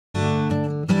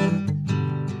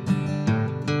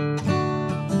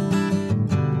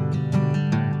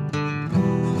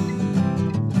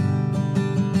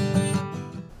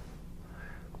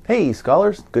Hey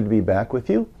scholars, good to be back with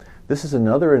you. This is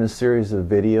another in a series of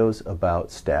videos about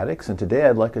statics, and today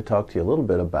I'd like to talk to you a little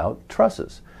bit about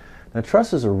trusses. Now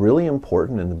trusses are really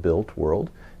important in the built world,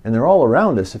 and they're all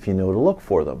around us if you know to look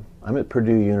for them. I'm at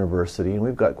Purdue University and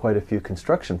we've got quite a few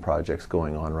construction projects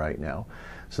going on right now.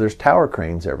 So there's tower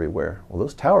cranes everywhere. Well,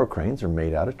 those tower cranes are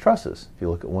made out of trusses. If you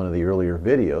look at one of the earlier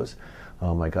videos,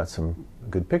 I got some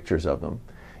good pictures of them.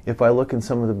 If I look in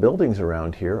some of the buildings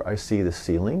around here, I see the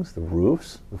ceilings, the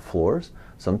roofs, the floors,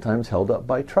 sometimes held up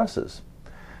by trusses.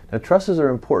 Now trusses are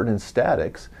important in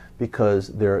statics because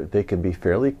they can be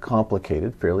fairly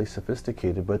complicated, fairly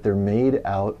sophisticated, but they're made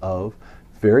out of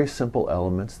very simple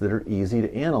elements that are easy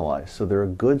to analyze. So they're a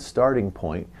good starting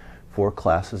point for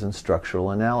classes in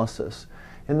structural analysis.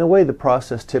 And the way the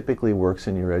process typically works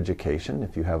in your education,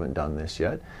 if you haven't done this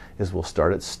yet, is we'll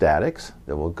start at statics,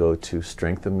 then we'll go to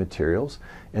strength of materials,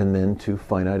 and then to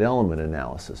finite element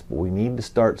analysis. But we need to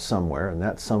start somewhere, and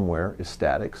that somewhere is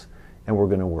statics, and we're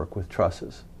going to work with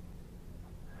trusses.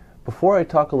 Before I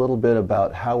talk a little bit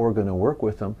about how we're going to work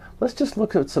with them, let's just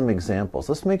look at some examples.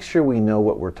 Let's make sure we know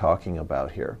what we're talking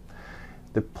about here.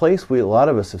 The place a lot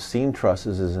of us have seen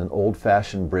trusses is in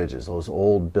old-fashioned bridges, those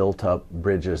old built-up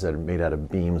bridges that are made out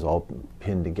of beams all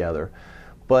pinned together.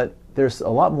 But there's a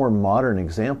lot more modern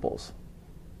examples.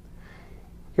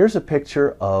 Here's a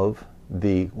picture of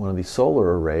one of the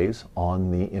solar arrays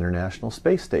on the International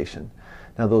Space Station.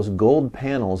 Now those gold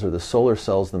panels are the solar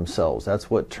cells themselves. That's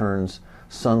what turns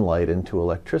sunlight into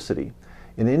electricity.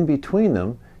 And in between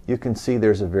them, you can see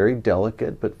there's a very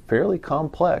delicate but fairly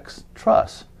complex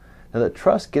truss. Now that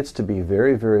truss gets to be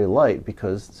very, very light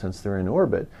because since they're in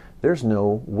orbit, there's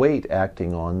no weight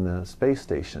acting on the space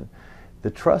station. The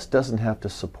truss doesn't have to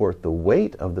support the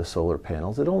weight of the solar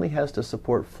panels, it only has to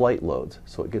support flight loads,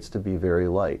 so it gets to be very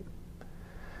light.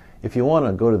 If you want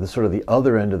to go to the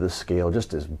other end of the scale,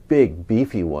 just this big,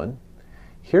 beefy one,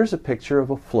 here's a picture of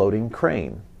a floating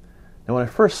crane. Now when I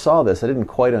first saw this, I didn't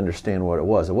quite understand what it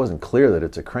was. It wasn't clear that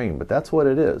it's a crane, but that's what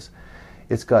it is.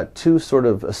 It's got two sort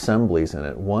of assemblies in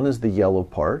it. One is the yellow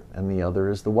part and the other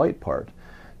is the white part.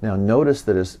 Now notice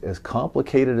that as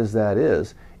complicated as that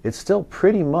is, it's still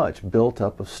pretty much built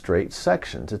up of straight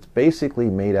sections. It's basically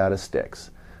made out of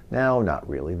sticks. Now, not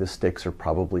really. The sticks are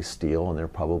probably steel and they're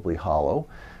probably hollow.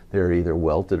 They're either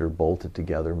welted or bolted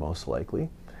together most likely.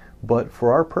 But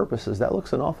for our purposes, that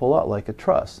looks an awful lot like a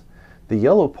truss. The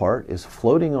yellow part is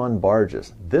floating on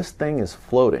barges. This thing is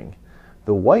floating.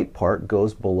 The white part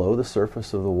goes below the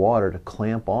surface of the water to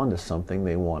clamp onto something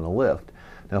they want to lift.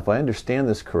 Now if I understand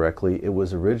this correctly, it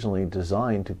was originally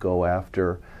designed to go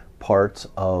after parts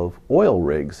of oil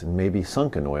rigs and maybe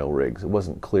sunken oil rigs. It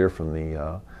wasn't clear from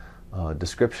the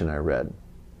description I read.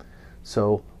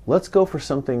 So let's go for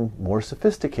something more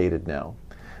sophisticated now.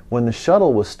 When the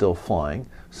shuttle was still flying,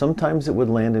 sometimes it would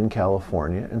land in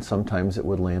California and sometimes it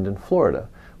would land in Florida.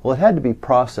 Well, it had to be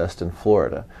processed in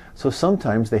Florida, so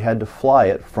sometimes they had to fly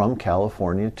it from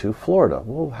California to Florida.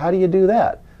 Well, how do you do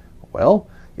that? Well,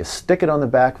 you stick it on the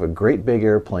back of a great big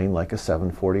airplane like a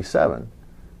 747.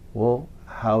 Well,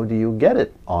 how do you get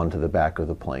it onto the back of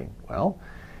the plane? Well,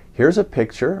 here's a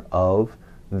picture of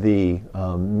the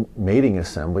mating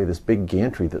assembly, this big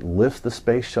gantry that lifts the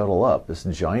space shuttle up, this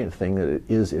giant thing that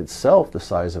is itself the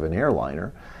size of an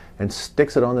airliner, and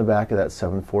sticks it on the back of that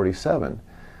 747.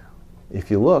 If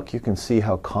you look, you can see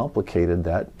how complicated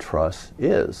that truss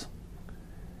is.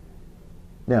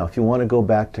 Now, if you want to go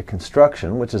back to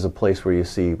construction, which is a place where you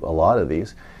see a lot of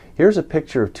these, here's a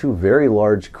picture of two very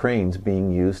large cranes being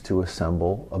used to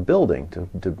assemble a building,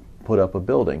 to put up a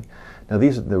building. Now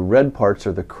the red parts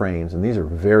are the cranes, and these are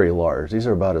very large. These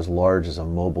are about as large as a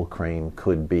mobile crane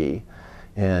could be.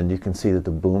 And you can see that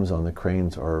the booms on the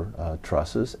cranes are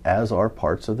trusses, as are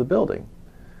parts of the building.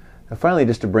 And finally,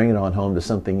 just to bring it on home to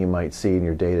something you might see in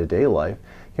your day-to-day life,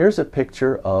 here's a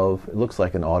picture of, it looks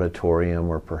like an auditorium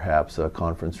or perhaps a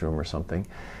conference room or something,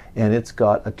 and it's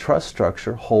got a truss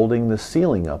structure holding the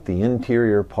ceiling up, the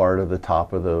interior part of the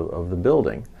top of the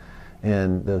building.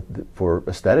 And for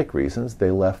aesthetic reasons, they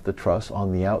left the truss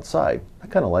on the outside. I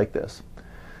kind of like this.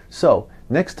 So,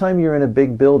 next time you're in a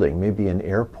big building, maybe an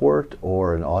airport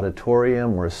or an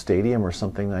auditorium or a stadium or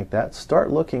something like that, start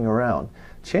looking around.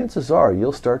 Chances are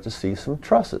you'll start to see some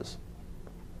trusses.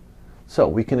 So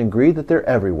we can agree that they're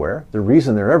everywhere. The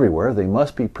reason they're everywhere, they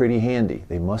must be pretty handy.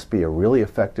 They must be a really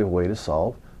effective way to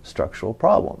solve structural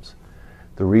problems.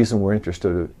 The reason we're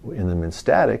interested in them in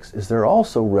statics is they're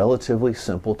also relatively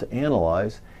simple to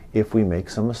analyze if we make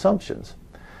some assumptions.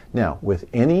 Now, with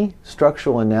any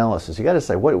structural analysis, you got to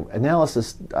say, what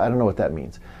analysis, I don't know what that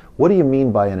means. What do you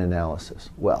mean by an analysis?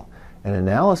 Well, An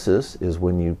analysis is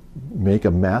when you make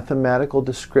a mathematical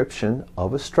description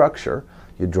of a structure,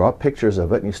 you draw pictures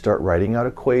of it and you start writing out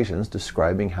equations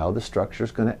describing how the structure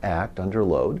is going to act under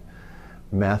load.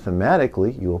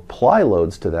 Mathematically, you apply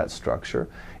loads to that structure,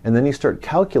 and then you start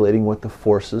calculating what the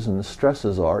forces and the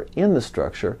stresses are in the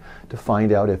structure to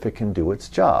find out if it can do its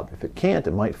job. If it can't,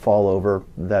 it might fall over.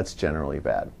 That's generally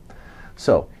bad.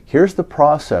 So here's the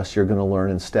process you're going to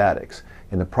learn in statics.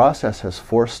 And the process has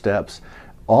 4 steps.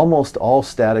 Almost all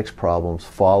statics problems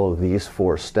follow these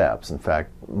 4 steps. In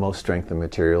fact, most strength of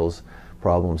materials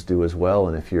problems do as well,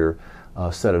 and if you're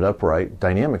set it up right,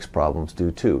 dynamics problems do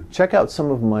too. Check out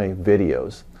some of my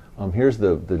videos. Here's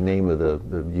the name of the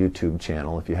YouTube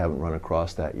channel if you haven't run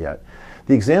across that yet.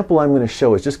 The example I'm going to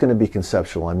show is just going to be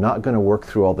conceptual. I'm not going to work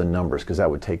through all the numbers because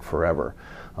that would take forever.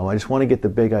 I just want to get the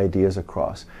big ideas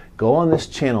across. Go on this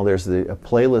channel. There's a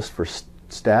playlist for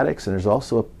statics, and there's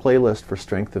also a playlist for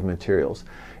strength of materials.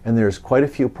 And there's quite a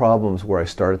few problems where I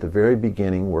start at the very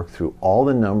beginning, work through all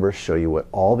the numbers, show you what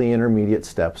all the intermediate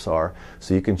steps are,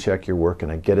 so you can check your work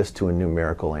and get us to a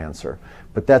numerical answer.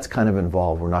 But that's kind of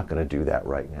involved. We're not going to do that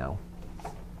right now.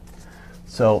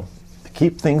 So to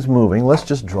keep things moving, let's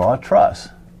just draw a truss.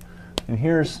 And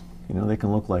here's, they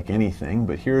can look like anything,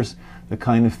 but here's the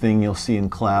kind of thing you'll see in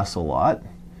class a lot.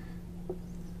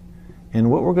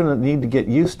 And what we're going to need to get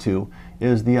used to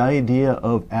is the idea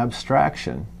of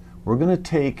abstraction. We're going to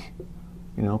take,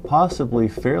 possibly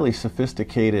fairly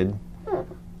sophisticated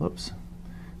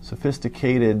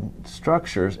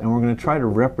structures, and we're going to try to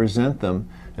represent them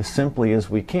as simply as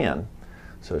we can.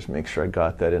 So just make sure I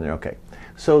got that in there. Okay.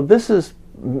 So this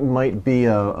might be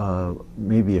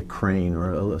maybe a crane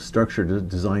or a structure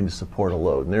designed to support a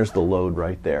load, and there's the load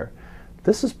right there.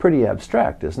 This is pretty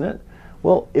abstract, isn't it?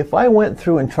 Well, if I went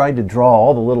through and tried to draw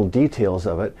all the little details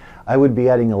of it, I would be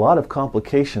adding a lot of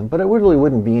complication, but it really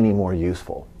wouldn't be any more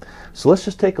useful. So let's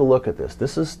just take a look at this.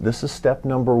 This is step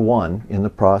number 1 in the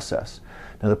process.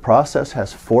 Now the process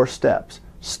has 4 steps.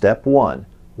 Step 1,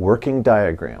 working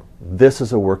diagram. This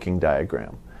is a working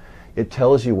diagram. It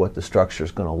tells you what the structure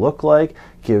is going to look like,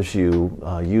 gives you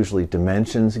usually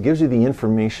dimensions, it gives you the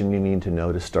information you need to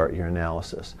know to start your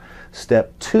analysis.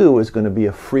 Step 2 is going to be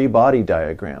a free body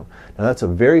diagram. Now that's a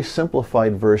very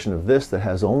simplified version of this that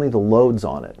has only the loads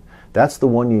on it. That's the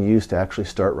one you use to actually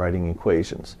start writing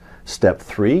equations. Step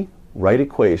 3, write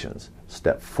equations.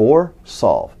 Step 4,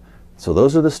 solve. So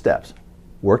those are the steps.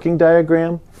 Working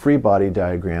diagram, free body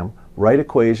diagram, write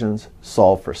equations,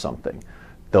 solve for something.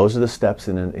 Those are the steps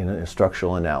in a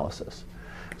structural analysis.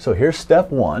 So here's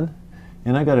step 1,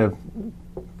 and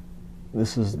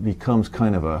this becomes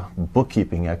kind of a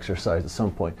bookkeeping exercise at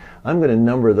some point. I'm going to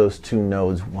number those 2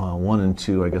 nodes, 1 and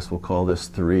 2. I guess we'll call this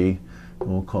 3, and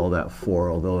we'll call that 4,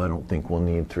 although I don't think we'll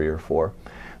need 3 or 4.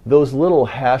 Those little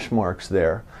hash marks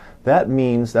there, that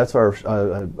means that's our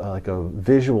like a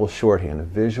visual shorthand, a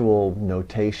visual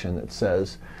notation that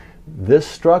says this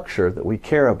structure that we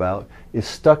care about is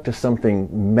stuck to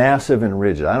something massive and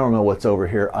rigid. I don't know what's over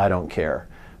here. I don't care.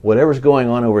 Whatever's going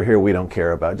on over here, we don't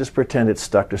care about. Just pretend it's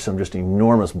stuck to some just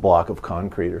enormous block of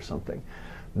concrete or something.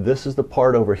 This is the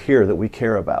part over here that we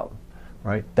care about,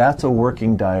 right? That's a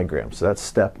working diagram. So that's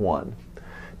step 1.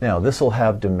 Now, this will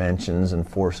have dimensions and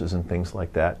forces and things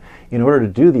like that. In order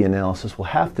to do the analysis, we'll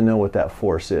have to know what that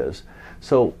force is.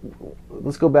 So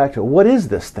let's go back to what is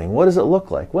this thing? What does it look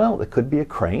like? Well, it could be a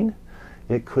crane.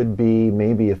 It could be,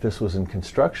 maybe if this was in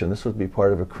construction, this would be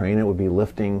part of a crane. It would be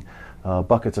lifting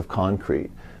buckets of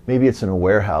concrete. Maybe it's in a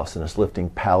warehouse and it's lifting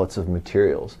pallets of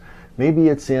materials. Maybe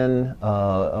it's in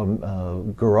a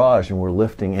garage and we're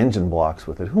lifting engine blocks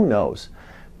with it. Who knows?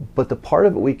 But the part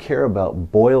of it we care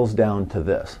about boils down to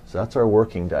this. So that's our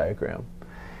working diagram.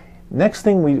 Next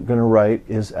thing we're going to write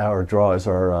is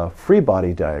our free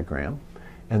body diagram.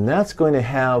 And that's going to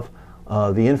have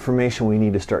the information we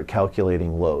need to start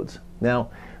calculating loads.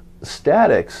 Now,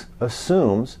 statics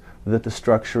assumes that the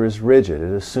structure is rigid.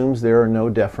 It assumes there are no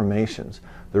deformations.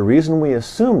 The reason we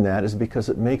assume that is because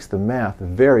it makes the math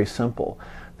very simple.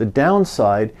 The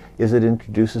downside is it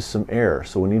introduces some error.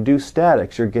 So when you do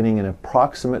statics, you're getting an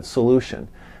approximate solution.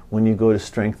 When you go to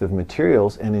strength of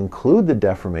materials and include the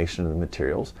deformation of the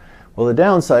materials, well, the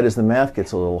downside is the math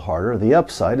gets a little harder. The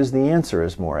upside is the answer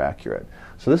is more accurate.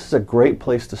 So this is a great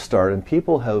place to start, and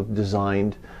people have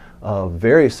designed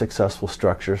very successful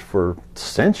structures for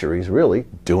centuries, really,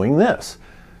 doing this.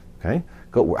 Okay?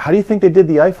 How do you think they did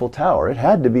the Eiffel Tower? It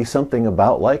had to be something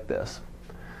about like this.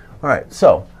 All right,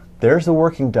 so there's the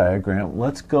working diagram.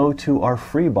 Let's go to our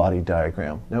free body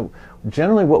diagram. Now,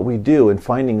 generally what we do in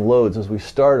finding loads is we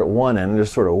start at one end and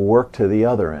just sort of work to the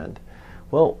other end.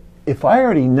 Well, if I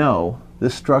already know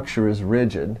this structure is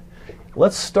rigid,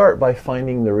 let's start by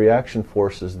finding the reaction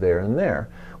forces there and there.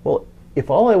 Well, if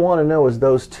all I want to know is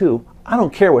those two, I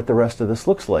don't care what the rest of this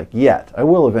looks like yet. I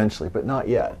will eventually, but not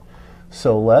yet.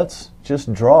 So let's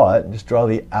just draw it, just draw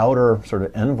the outer sort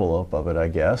of envelope of it, I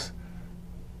guess.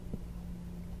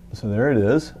 So there it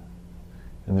is,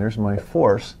 and there's my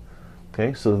force.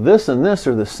 Okay, so this and this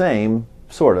are the same,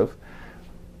 sort of.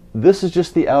 This is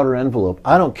just the outer envelope.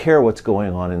 I don't care what's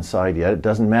going on inside yet. It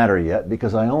doesn't matter yet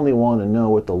because I only want to know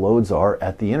what the loads are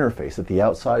at the interface, at the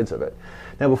outsides of it.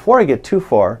 Now before I get too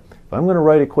far, if I'm going to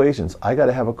write equations, I got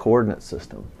to have a coordinate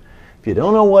system. If you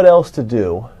don't know what else to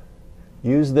do,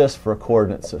 use this for a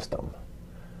coordinate system.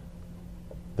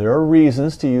 There are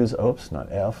reasons to use, oops,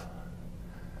 not F,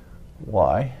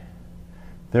 Y.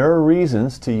 There are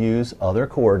reasons to use other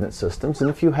coordinate systems, and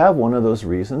if you have one of those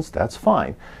reasons, that's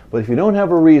fine. But if you don't have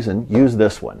a reason, use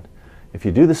this one. If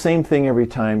you do the same thing every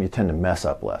time, you tend to mess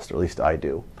up less, or at least I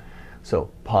do. So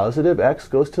positive x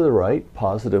goes to the right,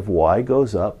 positive y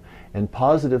goes up, and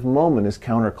positive moment is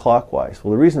counterclockwise.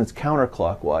 Well, the reason it's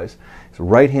counterclockwise is a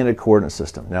right-handed coordinate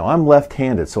system. Now, I'm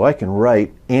left-handed, so I can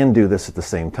write and do this at the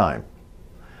same time.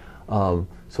 So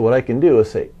what I can do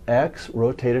is say x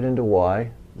rotated into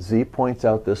y, z points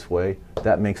out this way,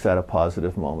 that makes that a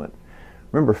positive moment.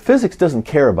 Remember, physics doesn't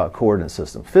care about coordinate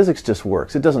systems. Physics just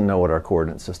works. It doesn't know what our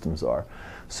coordinate systems are.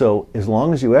 So as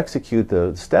long as you execute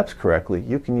the steps correctly,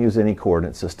 you can use any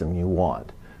coordinate system you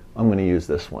want. I'm going to use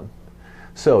this one.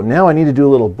 So now I need to do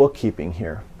a little bookkeeping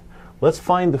here. Let's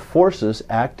find the forces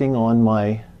acting on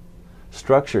my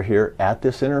structure here at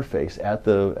this interface, at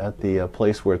the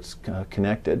place where it's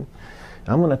connected.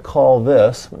 I'm going to call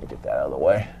this, let me get that out of the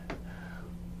way.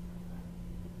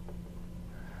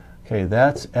 Okay,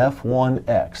 that's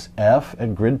F1x, F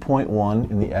at grid point 1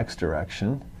 in the x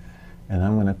direction, and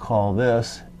I'm going to call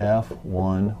this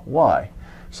F1y.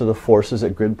 So the forces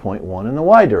at grid point 1 in the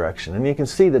y direction. And you can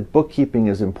see that bookkeeping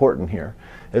is important here.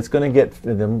 It's going to get,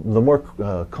 the more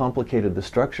complicated the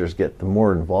structures get, the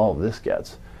more involved this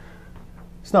gets.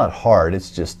 It's not hard,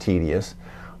 it's just tedious.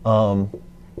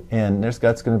 And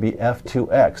that's going to be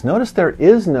F2x. Notice there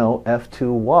is no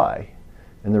F2y.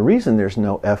 And the reason there's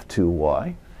no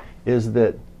F2y is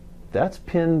that that's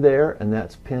pinned there and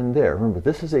that's pinned there. Remember,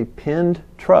 this is a pinned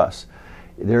truss.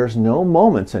 There's no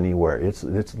moments anywhere. It's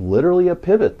literally a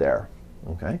pivot there.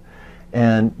 Okay?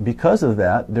 And because of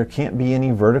that, there can't be any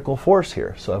vertical force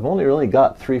here. So I've only really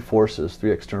got three forces,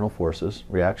 three external forces,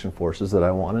 reaction forces that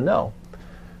I want to know.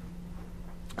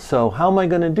 So how am I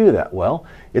going to do that? Well,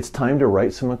 it's time to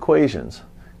write some equations.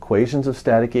 Equations of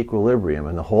static equilibrium.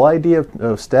 And the whole idea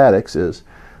of statics is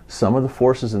sum of the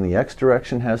forces in the x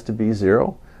direction has to be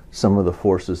 0, sum of the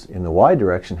forces in the y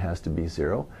direction has to be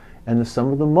 0, and the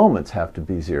sum of the moments have to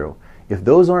be 0. If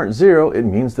those aren't 0, it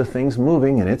means the thing's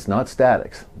moving and it's not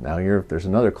statics. Now there's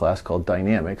another class called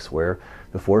dynamics where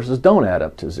the forces don't add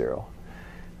up to 0.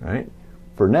 Right?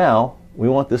 For now, we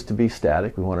want this to be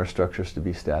static. We want our structures to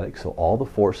be static, so all the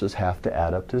forces have to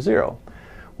add up to 0.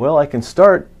 Well, I can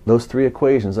start those three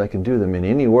equations. I can do them in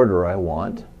any order I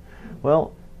want.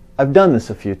 Well, I've done this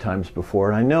a few times before,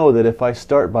 and I know that if I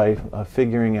start by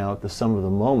figuring out the sum of the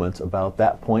moments about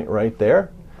that point right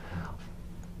there,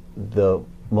 the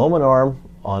moment arm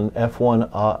on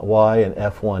F1y and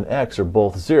F1x are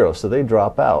both 0, so they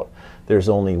drop out. There's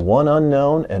only one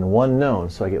unknown and one known,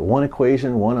 so I get one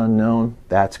equation, one unknown.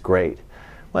 That's great.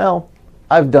 Well,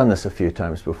 I've done this a few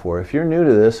times before. If you're new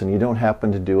to this and you don't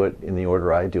happen to do it in the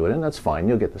order I do it, and that's fine,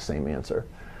 you'll get the same answer.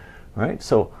 All right,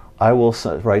 so I will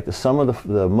write the sum of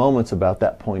the moments about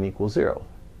that point equals 0.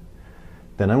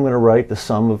 Then I'm going to write the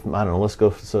sum of, I don't know, let's go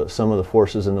for sum of the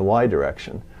forces in the y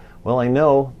direction. Well, I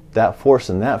know that force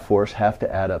and that force have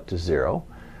to add up to 0.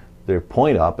 They're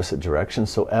point opposite directions,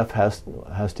 so F has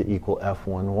to equal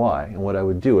F1y. And what I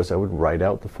would do is I would write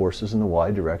out the forces in the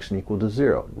y direction equal to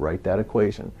 0. Write that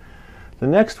equation. The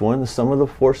next one, the sum of the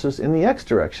forces in the x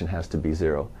direction has to be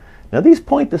 0. Now these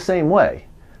point the same way.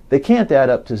 They can't add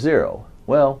up to 0.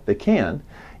 Well, they can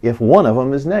if one of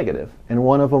them is negative, and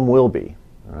one of them will be.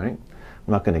 All right?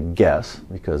 I'm not going to guess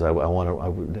because I want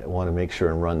to make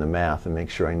sure and run the math and make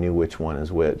sure I knew which one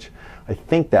is which. I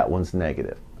think that one's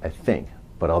negative. I think.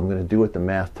 But I'm going to do what the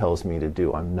math tells me to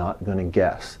do. I'm not going to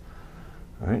guess.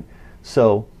 All right?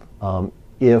 So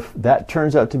if that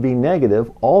turns out to be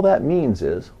negative, all that means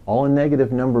is, all a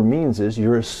negative number means is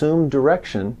your assumed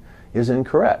direction is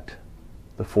incorrect.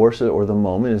 The force or the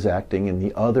moment is acting in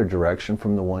the other direction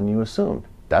from the one you assumed.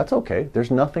 That's okay.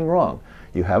 There's nothing wrong.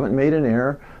 You haven't made an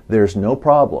error. There's no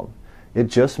problem. It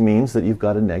just means that you've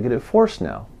got a negative force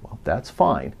now. Well, that's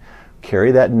fine.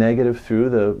 Carry that negative through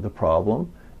the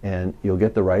problem, and you'll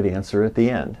get the right answer at the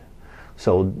end.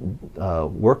 So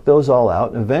work those all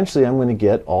out, and eventually I'm going to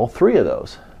get all three of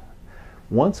those.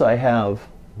 Once I have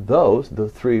those, the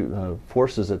three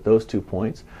forces at those 2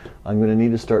 points, I'm going to need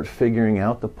to start figuring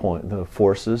out the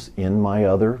forces in my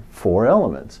other 4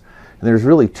 elements. And there's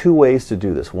really 2 ways to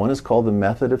do this. One is called the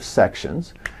method of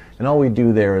sections, and all we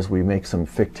do there is we make some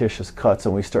fictitious cuts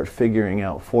and we start figuring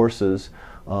out forces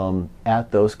at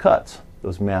those cuts,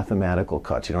 those mathematical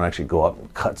cuts. You don't actually go up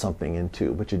and cut something in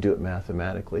 2, but you do it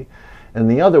mathematically. And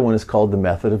the other one is called the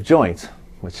method of joints,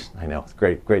 which I know, it's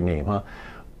a great name, huh?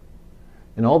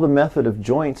 And all the method of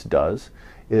joints does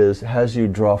is has you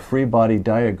draw free body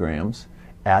diagrams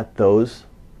at those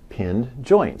pinned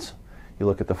joints. You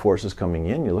look at the forces coming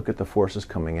in, you look at the forces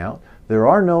coming out. There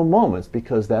are no moments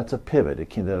because that's a pivot.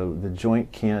 The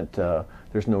joint can't,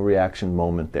 there's no reaction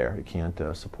moment there. It can't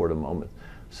support a moment.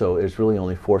 So it's really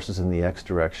only forces in the x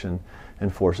direction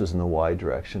and forces in the y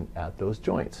direction at those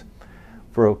joints.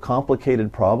 For a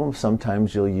complicated problem,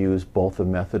 sometimes you'll use both the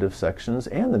method of sections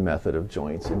and the method of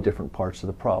joints in different parts of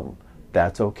the problem.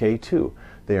 That's okay too.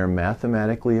 They are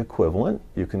mathematically equivalent.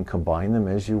 You can combine them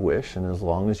as you wish, and as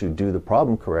long as you do the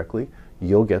problem correctly,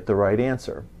 you'll get the right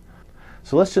answer.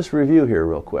 So let's just review here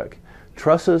real quick.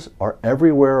 Trusses are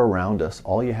everywhere around us.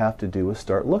 All you have to do is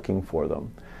start looking for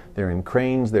them. They're in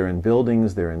cranes, they're in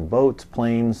buildings, they're in boats,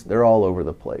 planes, they're all over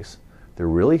the place. They're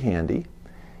really handy.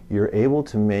 You're able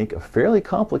to make a fairly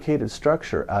complicated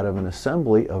structure out of an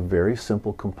assembly of very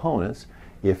simple components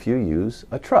if you use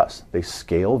a truss. They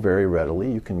scale very readily.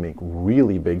 You can make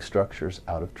really big structures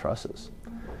out of trusses.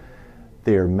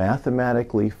 They are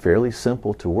mathematically fairly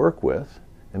simple to work with,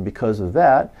 and because of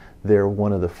that, they're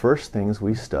one of the first things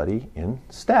we study in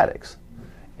statics.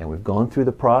 And we've gone through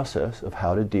the process of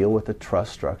how to deal with a truss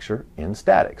structure in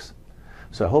statics.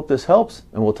 So I hope this helps,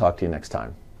 and we'll talk to you next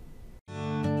time.